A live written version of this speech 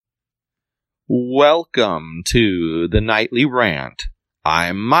Welcome to the Nightly Rant.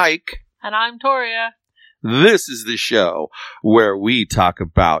 I'm Mike. And I'm Toria. This is the show where we talk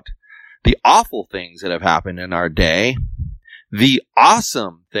about the awful things that have happened in our day, the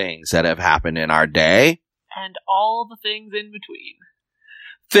awesome things that have happened in our day, and all the things in between.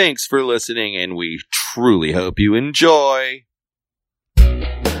 Thanks for listening, and we truly hope you enjoy.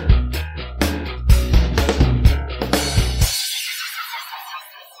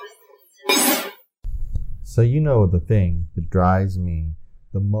 So you know the thing that drives me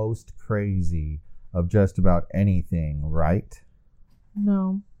the most crazy of just about anything, right?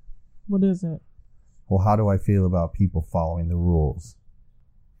 No. What is it? Well, how do I feel about people following the rules?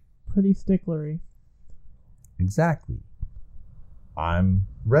 Pretty sticklery. Exactly. I'm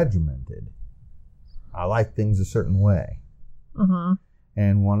regimented. I like things a certain way. Uh-huh.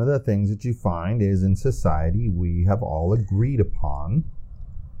 And one of the things that you find is in society, we have all agreed upon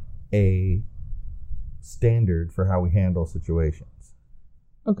a standard for how we handle situations.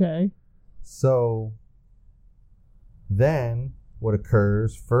 Okay. So then what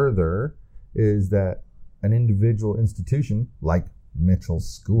occurs further is that an individual institution, like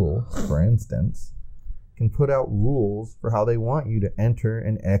Mitchell's School, for instance, can put out rules for how they want you to enter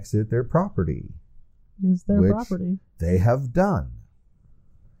and exit their property. Is their which property. They have done.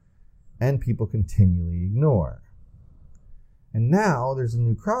 And people continually ignore. And now there's a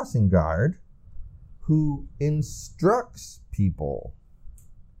new crossing guard who instructs people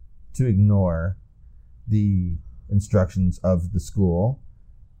to ignore the instructions of the school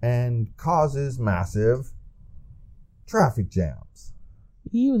and causes massive traffic jams.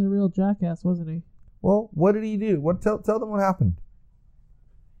 He was a real jackass, wasn't he? Well, what did he do? Tell them what happened.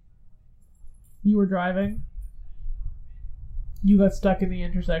 You were driving. You got stuck in the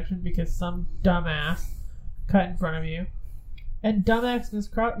intersection because some dumbass cut in front of you. And dumbass and his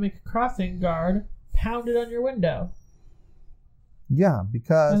crossing guard pounded on your window. Yeah, And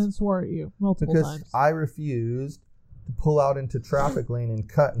because swore at you multiple times. I refused to pull out into traffic lane and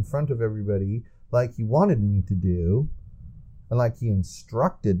cut in front of everybody like he wanted me to do and like he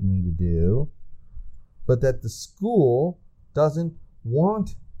instructed me to do, but that the school doesn't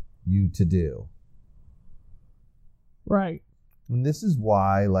want you to do. Right. And this is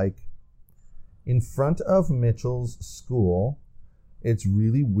why, like, in front of Mitchell's School, it's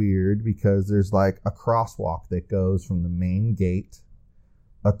really weird because there's like a crosswalk that goes from the main gate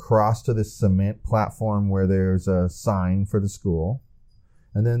across to this cement platform where there's a sign for the school.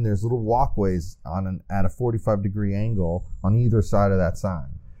 And then there's little walkways at a 45-degree angle on either side of that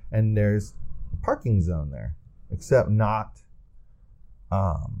sign. And there's a parking zone there, except not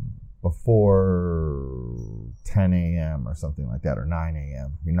before 10 a.m. or something like that, or 9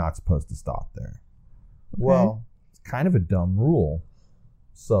 a.m. You're not supposed to stop there. Okay. Well, it's kind of a dumb rule.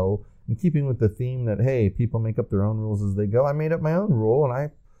 So, in keeping with the theme that, hey, people make up their own rules as they go, I made up my own rule and I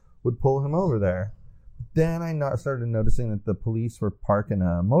would pull him over there. Then I started noticing that the police were parking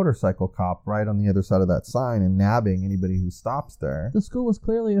a motorcycle cop right on the other side of that sign and nabbing anybody who stops there. The school was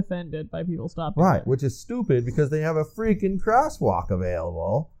clearly offended by people stopping Right, there. which is stupid because they have a freaking crosswalk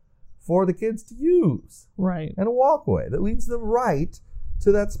available for the kids to use. Right. And a walkway that leads them right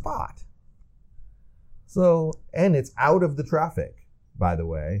to that spot. So, and it's out of the traffic. By the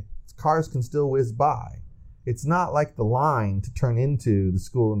way, cars can still whiz by. It's not like the line to turn into the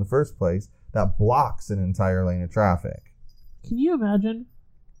school in the first place that blocks an entire lane of traffic. Can you imagine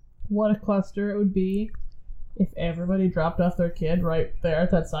what a cluster it would be if everybody dropped off their kid right there at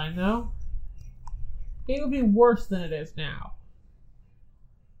that sign now? It would be worse than it is now.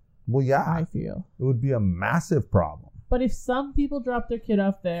 Well, yeah. I feel. It would be a massive problem. But if some people drop their kid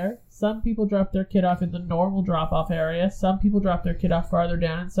off there, some people drop their kid off in the normal drop-off area, some people drop their kid off farther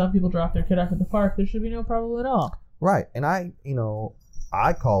down, and some people drop their kid off at the park, there should be no problem at all. Right. And I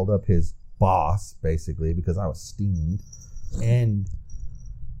called up his boss, basically, because I was steamed. And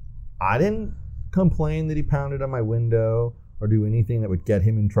I didn't complain that he pounded on my window or do anything that would get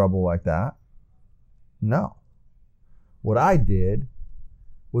him in trouble like that. No. What I did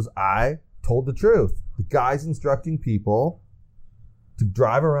was I told the truth. The guy's instructing people to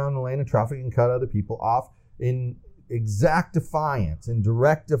drive around the lane of traffic and cut other people off in exact defiance, in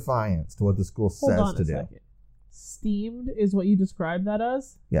direct defiance to what the school says to do. Second. Steamed is what you described that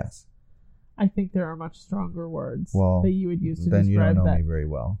as? Yes. I think there are much stronger words that you would use to then describe you don't know that. Me very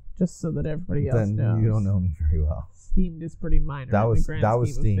well. Just so that everybody else then knows. You don't know me very well. Steamed is pretty minor. That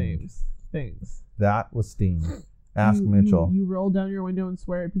was steamed. Things. That was steamed. Ask Mitchell. You roll down your window and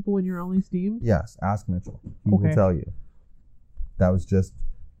swear at people when you're only steamed? Yes, ask Mitchell. He will tell you. That was just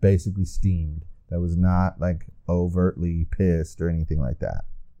basically steamed. That was not like overtly pissed or anything like that.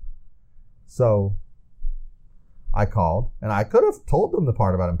 So I called, and I could have told them the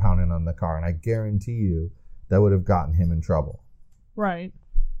part about him pounding on the car, and I guarantee you that would have gotten him in trouble. Right.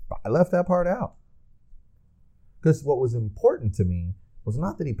 But I left that part out. Because what was important to me was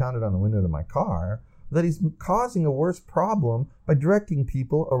not that he pounded on the window to my car, but that he's causing a worse problem by directing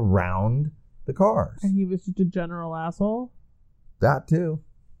people around the cars. And he was just a general asshole? That too.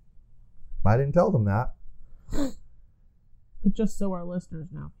 I didn't tell them that. But just so our listeners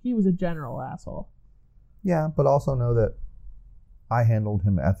know, he was a general asshole. Yeah, but also know that I handled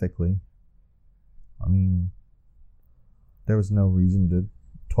him ethically. I mean, there was no reason to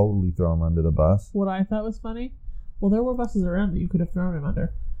totally throw him under the bus. What I thought was funny, well, there were buses around that you could have thrown him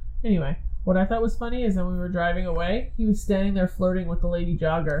under. Anyway, what I thought was funny is that when we were driving away, he was standing there flirting with the lady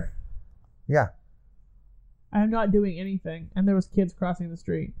jogger. Yeah. I'm not doing anything, and there was kids crossing the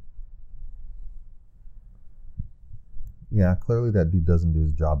street. Yeah, clearly that dude doesn't do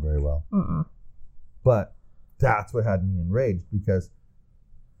his job very well. But that's what had me enraged, because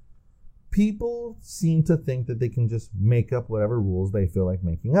people seem to think that they can just make up whatever rules they feel like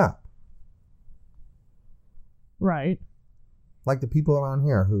making up. Right. Like the people around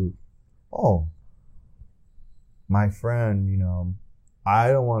here who, oh, my friend, I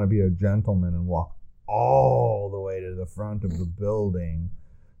don't want to be a gentleman and walk all the way to the front of the building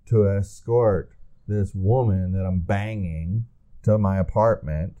to escort this woman that I'm banging to my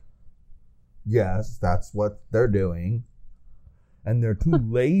apartment. Yes, that's what they're doing. And they're too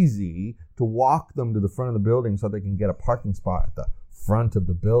lazy to walk them to the front of the building so they can get a parking spot at the front of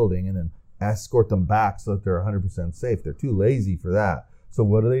the building and then escort them back so that they're 100% safe. They're too lazy for that. So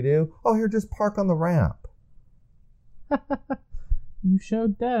what do? Oh, here, just park on the ramp. You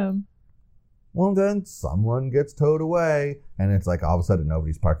showed them. Well, then someone gets towed away, and it's like all of a sudden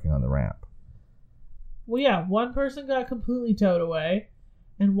nobody's parking on the ramp. Well, yeah, one person got completely towed away,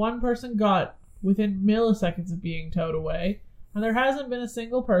 and one person got within milliseconds of being towed away, and there hasn't been a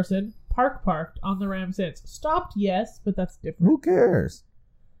single person parked on the ramp since. Stopped, yes, but that's different. Who cares?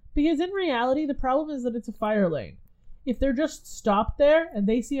 Because in reality, the problem is that it's a fire lane. If they're just stopped there and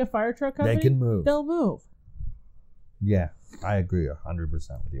they see a fire truck coming, they can move. They'll move. Yeah, I agree 100%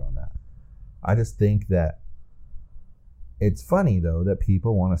 with you on that. I just think that it's funny, though, that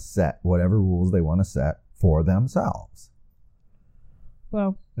people want to set whatever rules they want to set for themselves.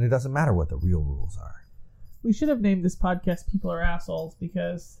 Well, and it doesn't matter what the real rules are. We should have named this podcast People Are Assholes,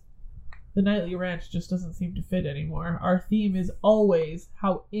 because the Nightly Ranch just doesn't seem to fit anymore. Our theme is always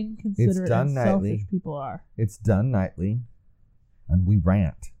how inconsiderate and selfish people are. It's done nightly, and we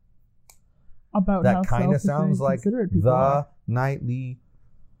rant. About that how kind of selfish and sounds like inconsiderate the are. Nightly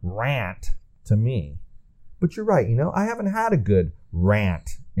Rant to me. But you're right, I haven't had a good rant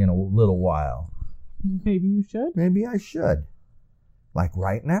in a little while. Maybe you should. Maybe I should. Like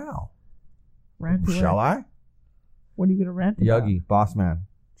right now. Rant away. Shall I? What are you going to rant about? Yuggy, boss man.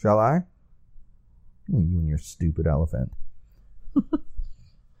 Shall I? You and your stupid elephant. Anyway.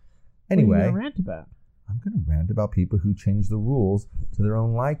 What are you going to rant about? I'm going to rant about people who change the rules to their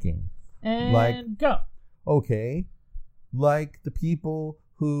own liking. And go. Okay. Like the people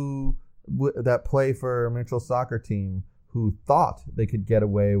who that play for a Mitchell soccer team who thought they could get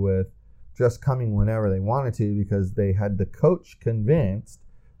away with just coming whenever they wanted to because they had the coach convinced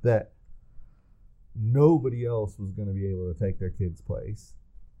that nobody else was going to be able to take their kid's place.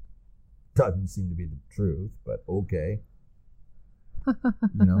 Doesn't seem to be the truth, but okay.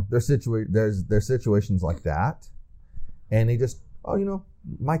 There's situations like that, and they just,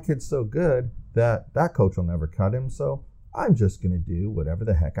 my kid's so good that coach will never cut him, so I'm just going to do whatever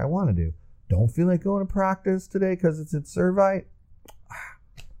the heck I want to do. Don't feel like going to practice today because it's at Servite?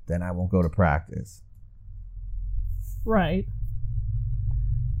 Then I won't go to practice. Right.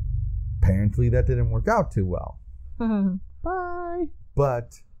 Apparently that didn't work out too well. Bye.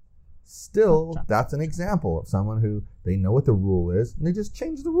 But still, that's an example of someone who they know what the rule is and they just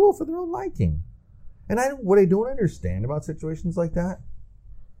change the rule for their own liking. And what I don't understand about situations like that,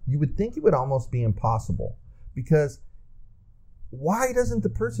 you would think it would almost be impossible, because why doesn't the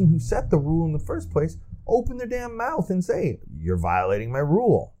person who set the rule in the first place open their damn mouth and say, you're violating my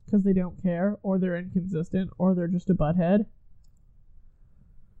rule? Because they don't care, or they're inconsistent, or they're just a butthead.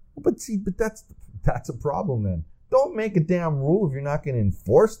 But that's a problem then. Don't make a damn rule if you're not going to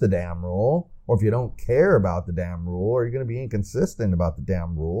enforce the damn rule, or if you don't care about the damn rule, or you're going to be inconsistent about the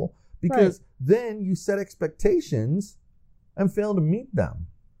damn rule, because then you set expectations and fail to meet them.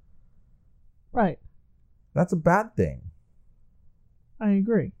 Right. That's a bad thing. I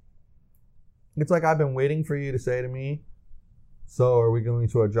agree. It's like I've been waiting for you to say to me, so are we going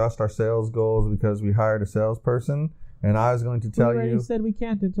to adjust our sales goals because we hired a salesperson? And I was going to We tell already you, said we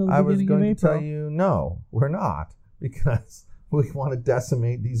can't until the I was beginning of going to April. tell you, no, we're not, because we want to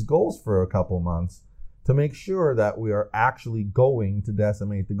decimate these goals for a couple months to make sure that we are actually going to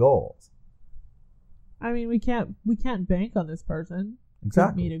decimate the goals. I mean, we can't bank on this person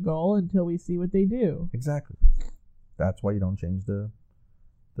Exactly. to meet a goal until we see what they do. Exactly. That's why you don't change the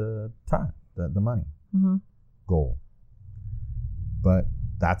time, the money Uh-huh. goal. But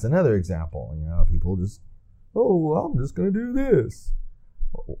that's another example. People just, oh, well, I'm just going to do this.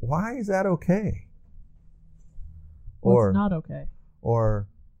 Why is that okay? Well, it's not okay. Or,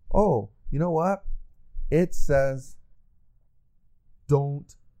 oh, you know what? It says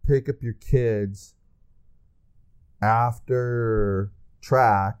don't pick up your kids after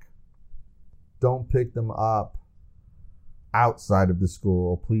track. Don't pick them up outside of the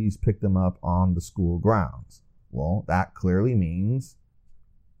school. Please pick them up on the school grounds. Well, that clearly means,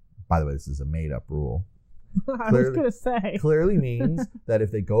 by the way, this is a made-up rule. I was going to say. Clearly means that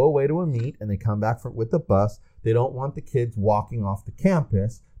if they go away to a meet and they come back with the bus, they don't want the kids walking off the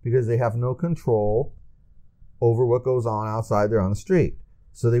campus because they have no control over what goes on outside there on the street.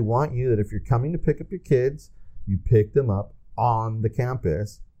 So they want you that if you're coming to pick up your kids, you pick them up on the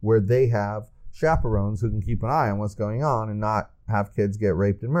campus where they have chaperones who can keep an eye on what's going on and not have kids get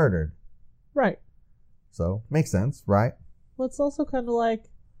raped and murdered. Right. So, makes sense, right? Well, it's also kind of like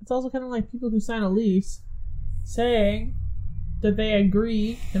people who sign a lease saying that they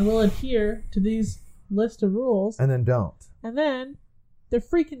agree and will adhere to these list of rules, And then don't. and then they're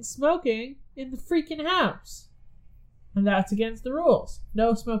freaking smoking in the freaking house. And that's against the rules.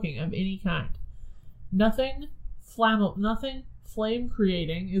 No smoking of any kind. Nothing flame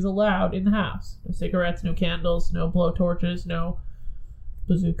creating is allowed in the house. No cigarettes, no candles, no blowtorches, no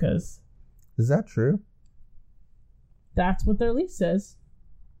bazookas. Is that true? That's what their lease says.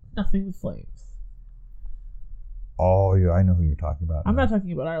 Nothing with flames. Oh, yeah, I know who you're talking about. I'm now. not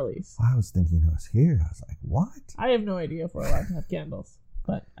talking about our lease. I was thinking it was here. I was like, what? I have no idea if we're allowed to have candles.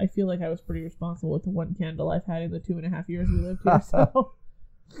 But I feel like I was pretty responsible with the one candle I've had in the 2.5 years we lived here. So,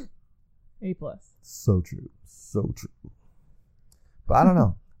 A+. So true. So true. But I don't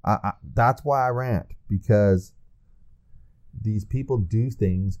know. That's why I rant, because these people do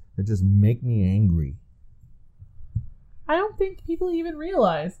things that just make me angry. I don't think people even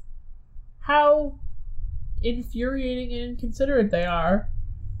realize how infuriating and inconsiderate they are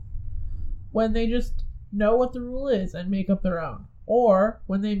when they just know what the rule is and make up their own. Or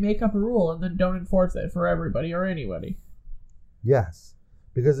when they make up a rule and then don't enforce it for everybody or anybody. Yes.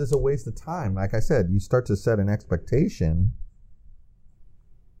 Because it's a waste of time. Like I said, you start to set an expectation.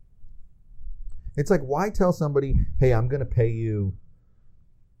 It's like, why tell somebody, hey, I'm going to pay you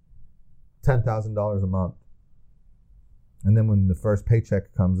 $10,000 a month. And then when the first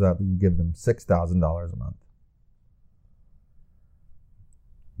paycheck comes out, you give them $6,000 a month.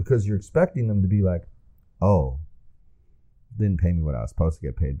 Because you're expecting them to be like, oh, didn't pay me what I was supposed to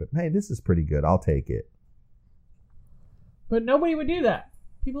get paid, but hey, this is pretty good. I'll take it. But nobody would do that.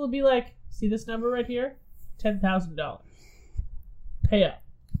 People would be like, see this number right here? $10,000. Pay up,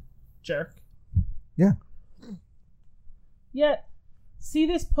 jerk. Yeah. Yet, see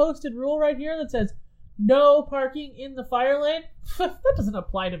this posted rule right here that says no parking in the fire lane? That doesn't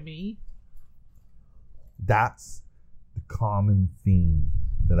apply to me. That's the common theme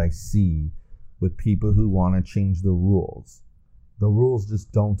that I see with people who want to change the rules. The rules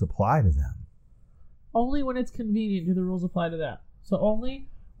just don't apply to them. Only when it's convenient do the rules apply to them. So only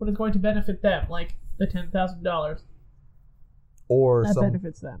when it's going to benefit them, like the $10,000. Or That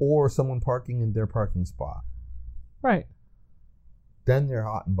benefits them. Or someone parking in their parking spot. Right. Then they're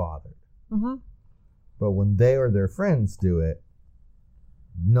hot and bothered. Uh-huh. But when they or their friends do it,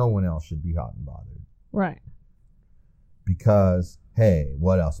 no one else should be hot and bothered. Right. Because, hey,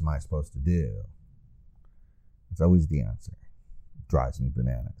 what else am I supposed to do? It's always the answer. It drives me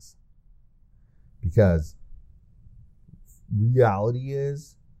bananas. Because reality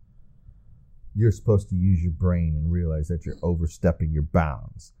is, you're supposed to use your brain and realize that you're overstepping your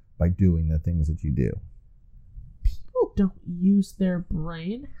bounds by doing the things that you do. People don't use their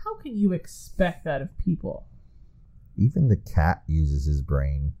brain. How can you expect that of people? Even the cat uses his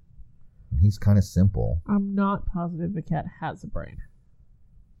brain. And he's kind of simple. I'm not positive the cat has a brain.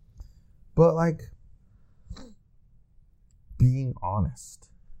 But, like, being honest.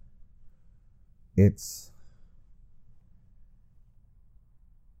 It's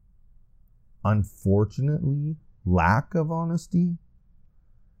unfortunately, lack of honesty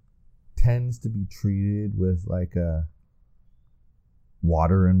tends to be treated with like a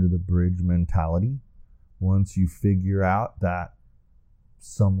water under the bridge mentality. Once you figure out that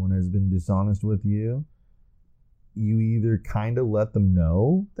someone has been dishonest with you, you either kind of let them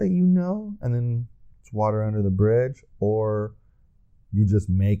know that you know, and then it's water under the bridge, or you just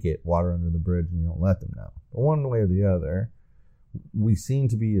make it water under the bridge and you don't let them know. But one way or the other, we seem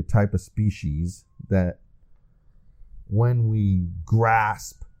to be a type of species that when we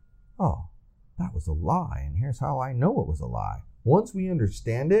grasp, oh, that was a lie, and here's how I know it was a lie. Once we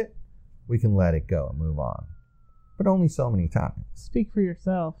understand it, we can let it go and move on. But only so many times. Speak for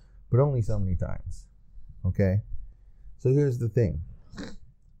yourself. But only so many times. Okay? So here's the thing.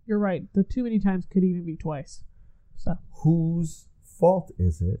 You're right. The too many times could even be twice. So Whose fault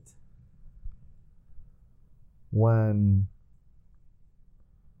is it when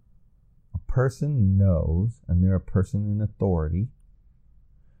a person knows, and they're a person in authority,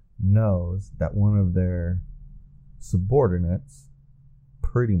 knows that one of their subordinates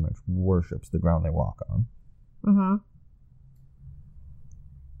pretty much worships the ground they walk on?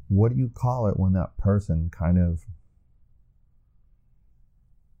 What do you call it when that person kind of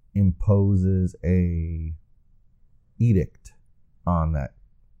imposes a edict on that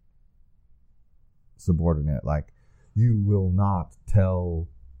subordinate? Like, you will not tell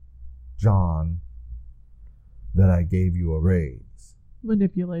John that I gave you a raise.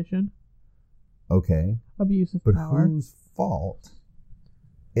 Manipulation. Okay. Abuse of But power. whose fault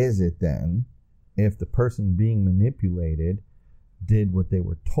is it then if the person being manipulated did what they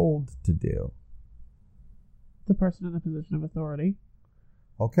were told to do? The person in the position of authority.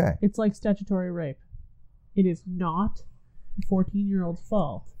 Okay. It's like statutory rape. It is not the 14-year-old's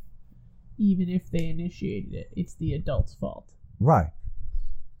fault, even if they initiated it. It's the adult's fault. Right.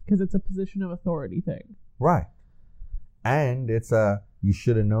 Because it's a position of authority thing. Right. And it's a you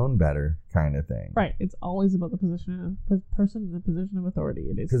should have known better kind of thing. Right. It's always about the position of person in the position of authority.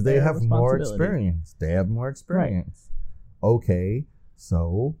 It is Because they their have more responsibility. experience. They have more experience. Okay,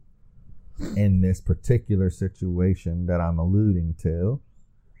 so in this particular situation that I'm alluding to,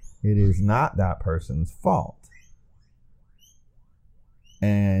 it is not that person's fault.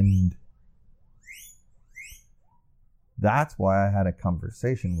 And that's why I had a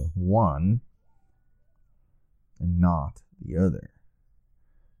conversation with one and not the other.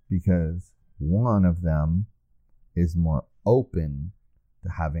 Because one of them is more open to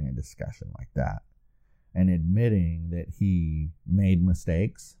having a discussion like that and admitting that he made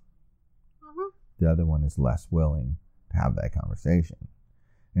mistakes. The other one is less willing to have that conversation.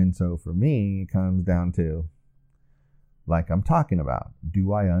 And so for me, it comes down to, like I'm talking about,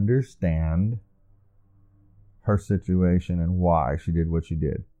 do I understand her situation and why she did what she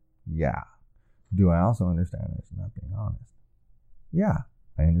did? Yeah. Do I also understand that she's not being honest? Yeah,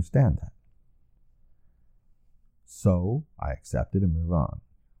 I understand that. So I accept it and move on.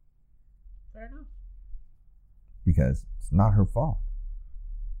 Fair enough. Because it's not her fault.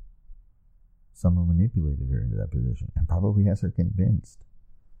 Someone manipulated her into that position and probably has her convinced.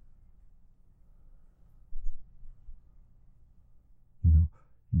 You know,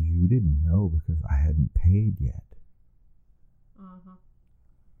 you didn't know because I hadn't paid yet.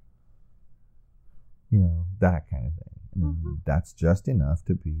 You know, that kind of thing. And that's just enough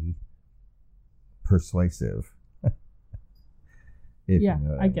to be persuasive. Yeah,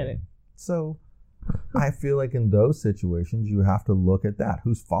 I get it. So I feel like in those situations, you have to look at that.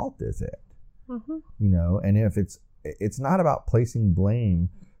 Whose fault is it? You know, and if it's not about placing blame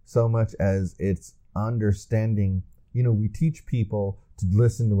so much as it's understanding, you know, we teach people to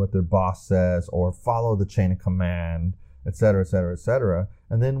listen to what their boss says or follow the chain of command, et cetera, et cetera, et cetera.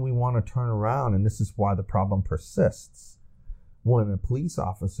 And then we want to turn around, and this is why the problem persists. When a police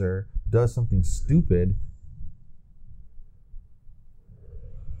officer does something stupid,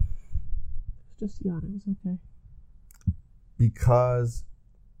 Just yawning. It's okay. because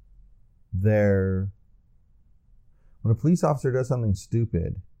when a police officer does something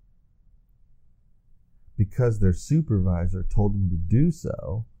stupid because their supervisor told them to do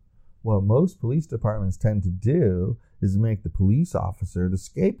so, what most police departments tend to do is make the police officer the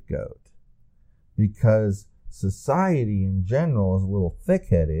scapegoat, because society in general is a little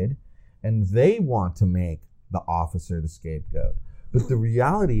thick-headed and they want to make the officer the scapegoat. But the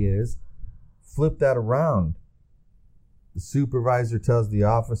reality is, flip that around. The supervisor tells the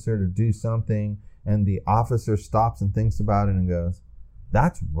officer to do something and the officer stops and thinks about it and goes,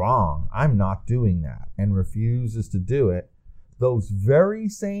 that's wrong, I'm not doing that, and refuses to do it. Those very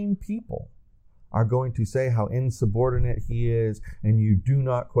same people are going to say how insubordinate he is, and you do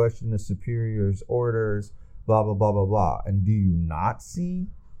not question the superior's orders, blah, blah, blah, blah, blah. And do you not see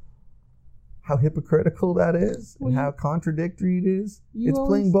how hypocritical that is and how contradictory it is? It's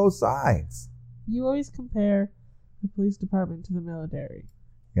playing both sides. You always compare the police department to the military.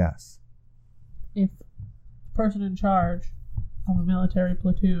 Yes. If the person in charge of a military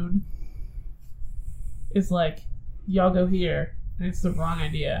platoon is like, y'all go here, and it's the wrong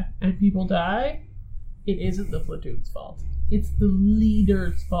idea, and people die, it isn't the platoon's fault. It's the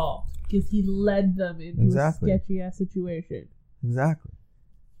leader's fault, because he led them into Exactly. a sketchy-ass situation. Exactly.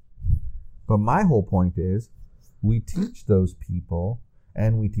 But my whole point is, we teach those people,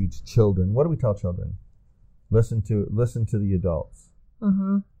 and we teach children. What do we tell children? Listen to the adults.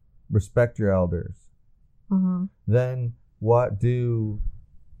 Uh-huh. Respect your elders. Uh-huh. Then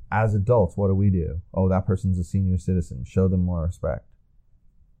as adults, what do we do? Oh, that person's a senior citizen. Show them more respect.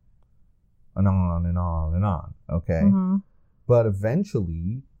 And on and on and on. Okay? Uh-huh. But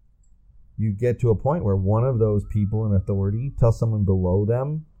eventually, you get to a point where one of those people in authority tells someone below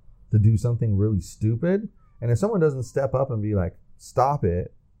them to do something really stupid. And if someone doesn't step up and be like, stop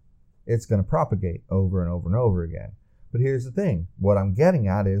it, it's going to propagate over and over and over again. But here's the thing. What I'm getting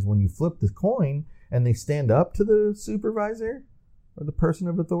at is when you flip the coin and they stand up to the supervisor or the person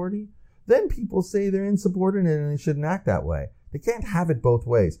of authority, then people say they're insubordinate and they shouldn't act that way. They can't have it both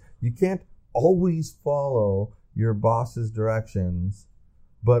ways. You can't always follow your boss's directions,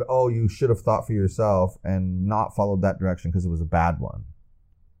 but, oh, you should have thought for yourself and not followed that direction because it was a bad one.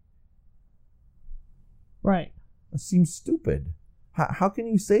 Right. That seems stupid. How can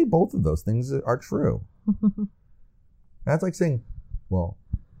you say both of those things are true? That's like saying, well,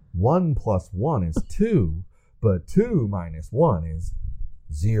 1 plus 1 is 2, but 2 minus 1 is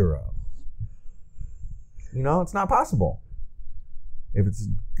 0. You know, it's not possible. If it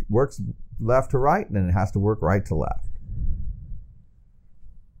works left to right, then it has to work right to left.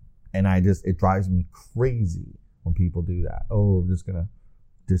 And it drives me crazy when people do that. Oh, I'm just going to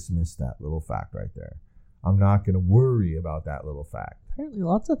dismiss that little fact right there. I'm not going to worry about that little fact. Apparently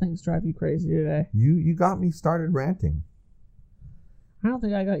lots of things drive you crazy today. You got me started ranting. I don't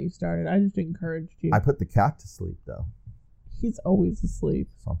think I got you started. I just encouraged you. I put the cat to sleep, though. He's always asleep.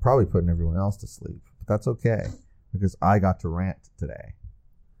 So I'm probably putting everyone else to sleep. But that's okay, because I got to rant today.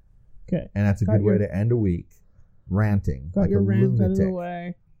 Okay. And that's a good way to end a week. Ranting. Got like your a rant out of the lunatic.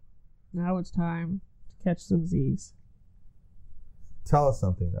 way. Now it's time to catch some Z's. Tell us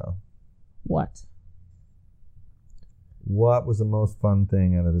something, though. What? What was the most fun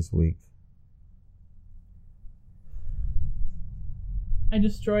thing out of this week? I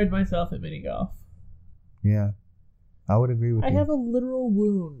destroyed myself at mini golf. Yeah, I would agree with I you. have a literal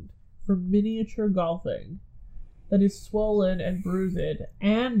wound from miniature golfing that is swollen and bruised,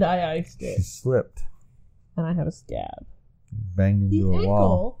 and I iced She it, slipped, and I have a scab. banged The into a ankle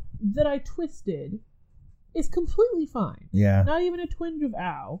wall. that I twisted is completely fine. Yeah, Not even a twinge of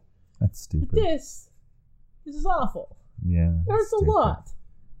ow. that's But stupid. this is awful. Yeah, It hurts a stupid. lot.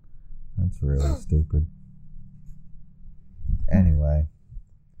 That's really stupid. Anyway.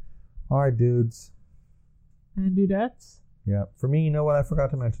 All right, dudes. And dudettes? Yeah. For me, you know what I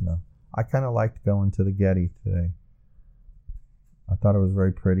forgot to mention, though? I kind of liked going to the Getty today. I thought it was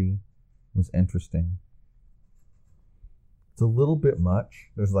very pretty. It was interesting. It's a little bit much.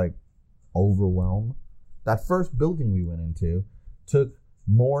 There's like overwhelm. That first building we went into took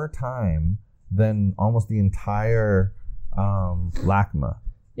more time than almost the entire LACMA.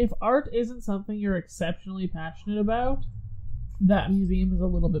 If art isn't something you're exceptionally passionate about, that museum is a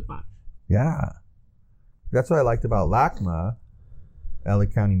little bit much. Yeah. That's what I liked about LACMA, LA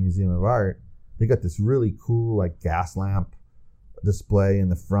County Museum of Art. They got this really cool like gas lamp display in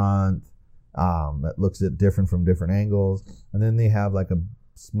the front that looks at different from different angles. And then they have like a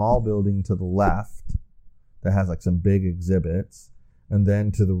small building to the left that has like some big exhibits. And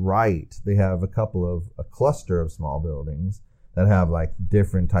then to the right, they have a cluster of small buildings that have like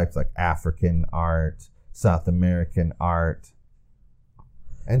different types, like African art, South American art.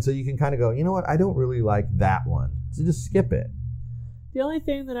 And so you can kind of go, you know what? I don't really like that one. So just skip it. The only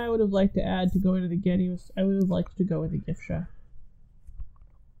thing that I would have liked to add to going to the Getty was I would have liked to go in the gift shop.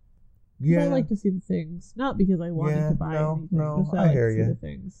 Yeah. I like to see the things, not because I wanted to buy anything. Just I like hear to see you. the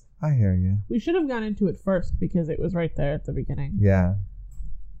things. I hear you. We should have gone into it first because it was right there at the beginning. Yeah.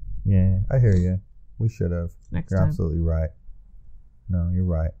 Yeah, I hear you. We should have. Next You're time. absolutely right. No, you're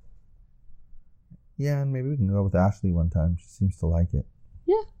right. Yeah, and maybe we can go with Ashley one time. She seems to like it.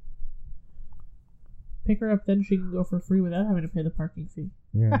 Yeah. Pick her up, then she can go for free without having to pay the parking fee.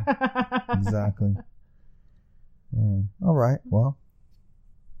 Yeah, exactly. Yeah. All right. Well,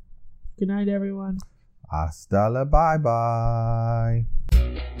 Good night, everyone. hasta la bye-bye.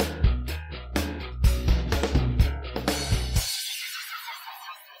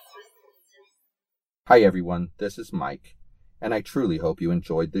 Hi everyone, this is Mike, and I truly hope you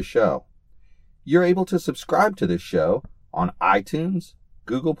enjoyed this show. You're able to subscribe to this show on iTunes,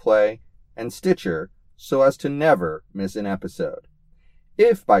 Google Play, and Stitcher, so as to never miss an episode.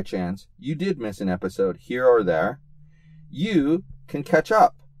 If by chance you did miss an episode here or there, you can catch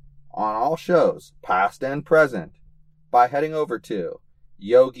up on all shows, past and present, by heading over to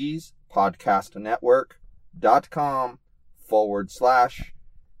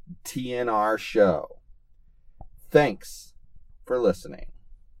yogispodcastnetwork.com/TNR show. Thanks for listening.